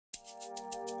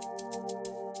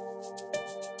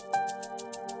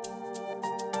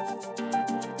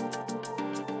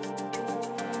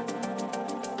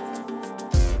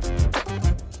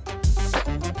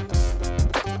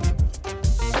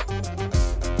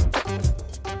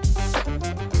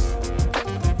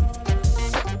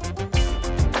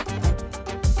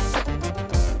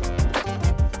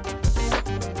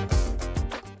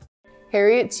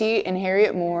Harriette T. and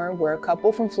Harriette Moore were a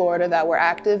couple from Florida that were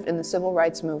active in the civil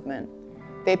rights movement.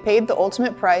 They paid the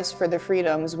ultimate price for their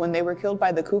freedoms when they were killed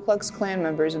by the Ku Klux Klan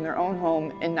members in their own home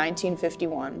in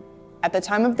 1951. At the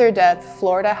time of their death,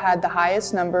 Florida had the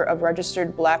highest number of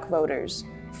registered Black voters,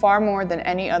 far more than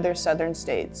any other southern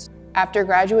states. After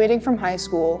graduating from high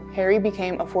school, Harry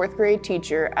became a 4th grade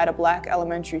teacher at a Black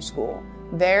elementary school.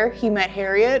 There, he met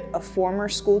Harriette, a former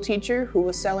school teacher who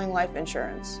was selling life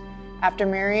insurance. After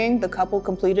marrying, the couple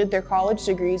completed their college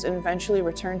degrees and eventually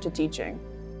returned to teaching.